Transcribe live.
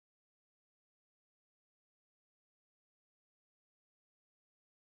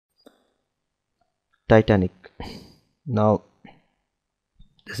Titanic. Now,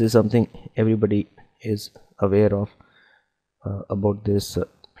 this is something everybody is aware of about this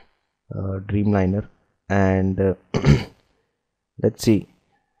Dreamliner, and let's see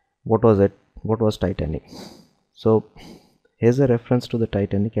what was it. What was Titanic? So here's a reference to the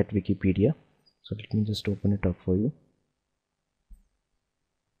Titanic at Wikipedia. So let me just open it up for you.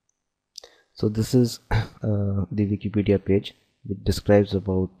 So this is the Wikipedia page which describes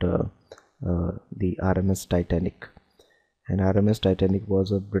about the RMS Titanic. And RMS Titanic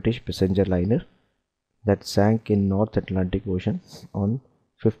was a British passenger liner that sank in North Atlantic Ocean on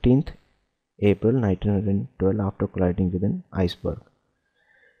 15th April 1912 after colliding with an iceberg.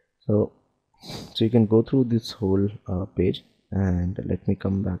 So you can go through this whole page, and let me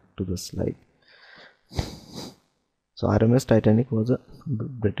come back to the slide. So RMS Titanic was a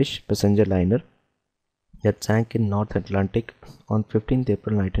British passenger liner that sank in North Atlantic on 15th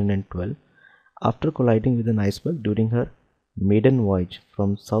April 1912 after colliding with an iceberg during her maiden voyage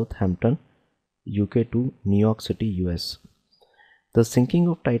from Southampton, UK to New York City, US. The sinking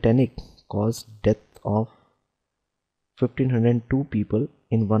of Titanic caused death of 1,502 people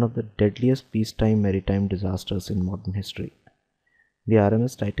in one of the deadliest peacetime maritime disasters in modern history. The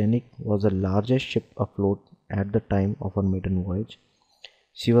RMS Titanic was the largest ship afloat at the time of her maiden voyage.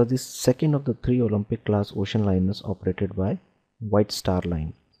 She was the second of the 3 Olympic-class ocean liners operated by White Star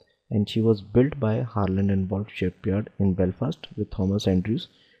Line, and she was built by Harland and Wolff Shipyard in Belfast with Thomas Andrews,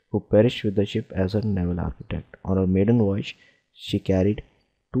 who perished with the ship as her naval architect. On her maiden voyage, she carried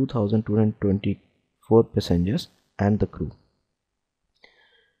 2,224 passengers and the crew.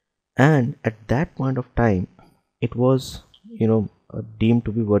 And at that point of time, it was, deemed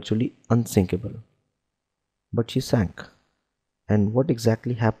to be virtually unsinkable. But she sank. And what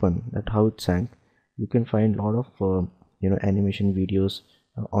exactly happened, that how it sank, you can find a lot of animation videos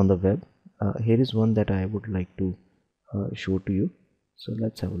on the web. Here is one that I would like to show to you. So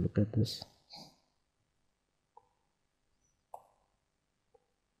let's have a look at this.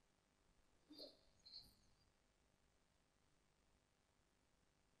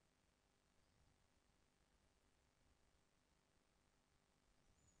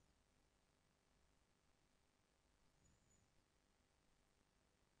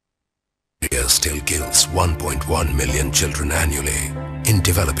 India still kills 1.1 million children annually in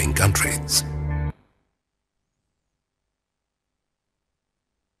developing countries.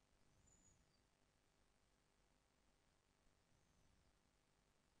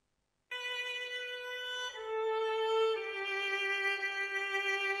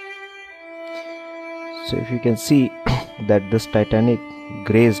 So if you can see that this Titanic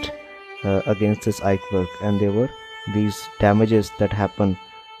grazed against this iceberg, and there were these damages that happened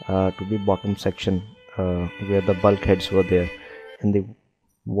to the bottom section where the bulkheads were there, and the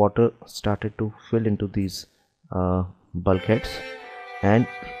water started to fill into these bulkheads, and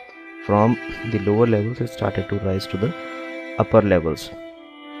from the lower levels it started to rise to the upper levels,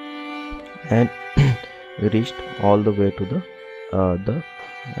 and reached all the way to the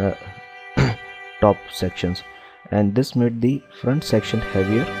top sections, and this made the front section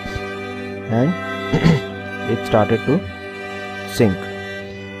heavier, and it started to sink.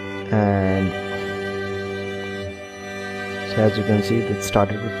 And so as you can see, it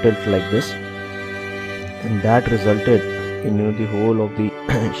started to tilt like this, and that resulted in the whole of the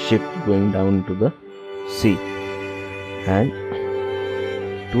ship going down into the sea, and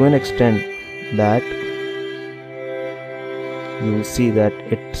to an extent that you will see that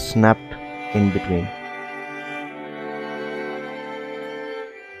it snapped in between.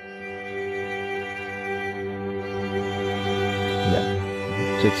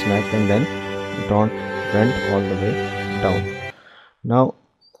 So it snapped, and then it went all the way down. Now,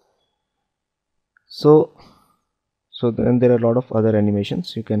 so then there are a lot of other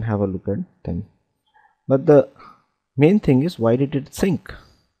animations, you can have a look at them. But the main thing is, why did it sink?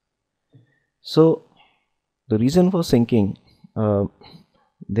 So the reason for sinking,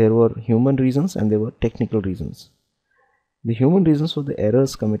 there were human reasons and there were technical reasons. The human reasons were the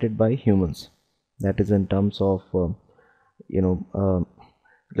errors committed by humans, that is in terms of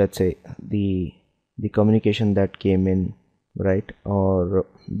let's say the communication that came in, right, or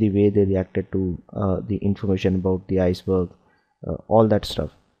the way they reacted to the information about the iceberg, all that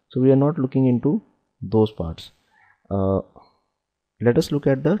stuff. So we are not looking into those parts. Let us look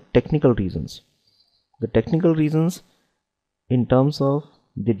at the technical reasons. The technical reasons in terms of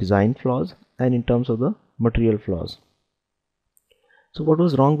the design flaws and in terms of the material flaws. So what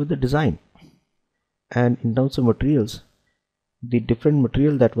was wrong with the design? And in terms of materials, the different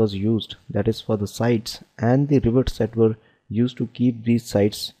material that was used, that is for the sides and the rivets that were used to keep these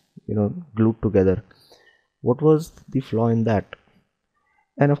sides glued together, what was the flaw in that?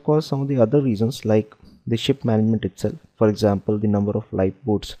 And of course some of the other reasons, like the ship management itself. For example, the number of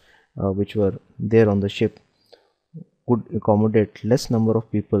lifeboats which were there on the ship could accommodate less number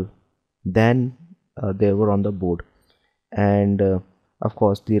of people than there were on the board. And of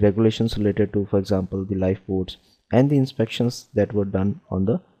course the regulations related to, for example, the lifeboats and the inspections that were done on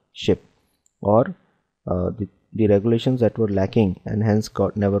the ship, or the regulations that were lacking and hence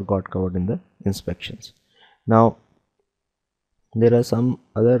never got covered in the inspections. Now there are some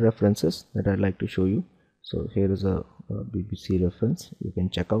other references that I'd like to show you. So here is a BBC reference you can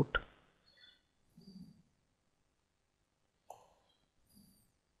check out.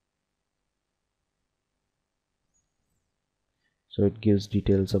 So it gives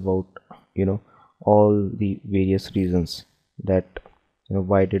details about, all the various reasons that,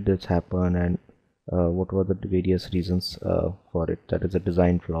 why did this happen, and what were the various reasons for it. That is the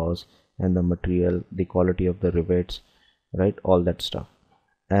design flaws and the material, the quality of the rivets, right, all that stuff.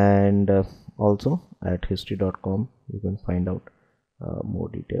 And also at history.com you can find out more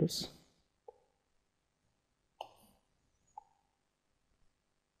details.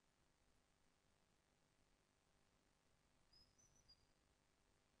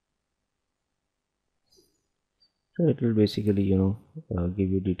 So it will basically give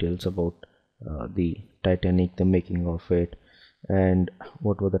you details about the Titanic, the making of it, and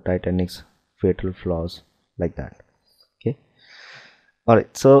what were the Titanic's fatal flaws, like that. Okay, all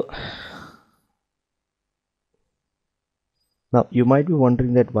right. So now you might be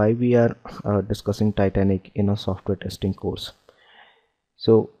wondering that why we are discussing Titanic in a software testing course.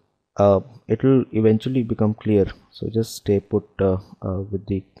 So it will eventually become clear, so just stay put with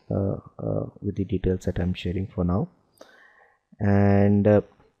the details that I'm sharing for now. And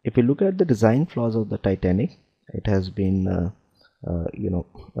if you look at the design flaws of the Titanic, it has been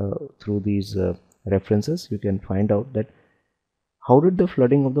through these references you can find out that how did the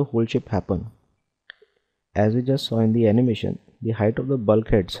flooding of the whole ship happen. As we just saw in the animation, the height of the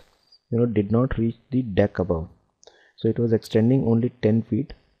bulkheads did not reach the deck above, so it was extending only 10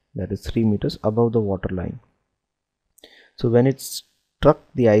 feet, that is 3 meters above the water line. So when it struck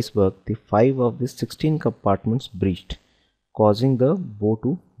the iceberg, the 5 of the 16 compartments breached, causing the bow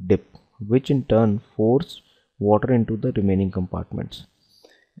to dip, which in turn forced water into the remaining compartments,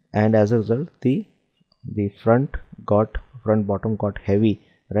 and as a result the front bottom got heavy,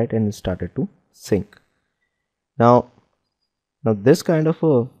 right, and it started to sink. Now this kind of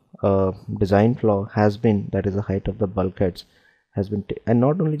a design flaw has been, that is the height of the bulkheads has been, and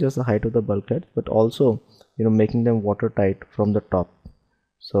not only just the height of the bulkheads but also making them watertight from the top.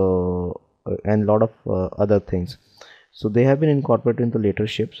 So and a lot of other things. So they have been incorporated into later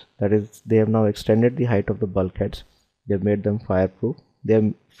ships. That is, they have now extended the height of the bulkheads. They have made them fireproof. They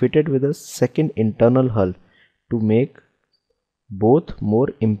are fitted with a second internal hull to make both more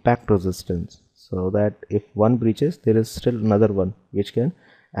impact resistance, so that if one breaches, there is still another one which can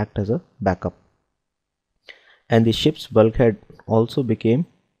act as a backup. And the ship's bulkhead also became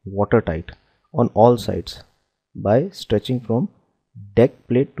watertight on all sides by stretching from deck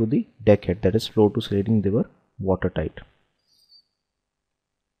plate to the deck head, that is floor to ceiling. They were watertight,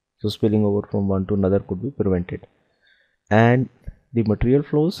 so spilling over from one to another could be prevented. And the material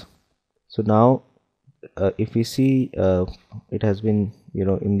flows, so now if we see, it has been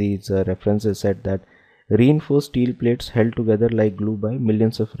in these references said that reinforced steel plates held together like glue by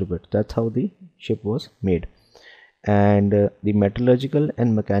millions of rivets. That's how the ship was made. And the metallurgical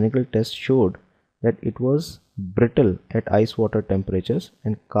and mechanical tests showed that it was brittle at ice water temperatures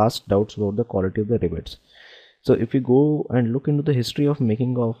and cast doubts about the quality of the rivets. So if you go and look into the history of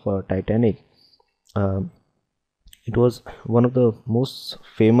making of Titanic, it was one of the most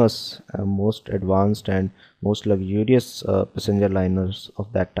famous, most advanced and most luxurious passenger liners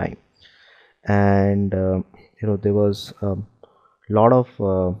of that time. And there was a lot of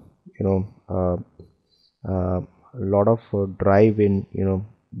drive in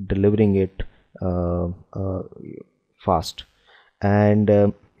delivering it fast.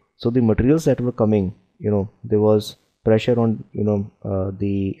 And so the materials that were coming, there was pressure on the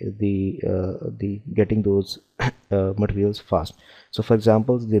getting those materials fast. So for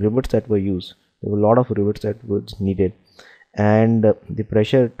example, the rivets that were used, there were a lot of rivets that was needed, and the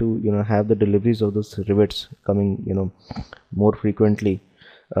pressure to have the deliveries of those rivets coming more frequently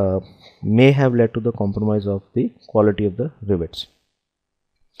may have led to the compromise of the quality of the rivets.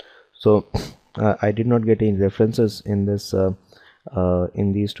 So I did not get any references in this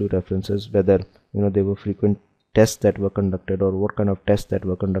in these two references whether there were frequent tests that were conducted, or what kind of tests that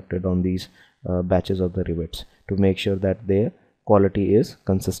were conducted on these batches of the rivets to make sure that their quality is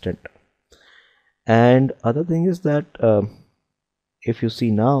consistent. And other thing is that if you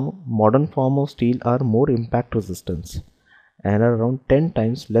see now, modern form of steel are more impact resistance and are around 10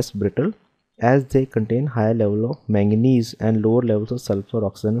 times less brittle, as they contain higher level of manganese and lower levels of sulfur,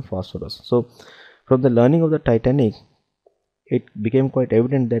 oxygen and phosphorus. So from the learning of the Titanic, it became quite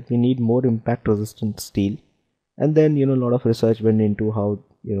evident that we need more impact resistant steel. And then a lot of research went into how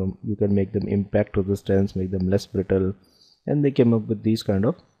you can make them impact resistance, make them less brittle, and they came up with these kind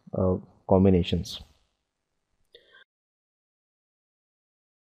of combinations.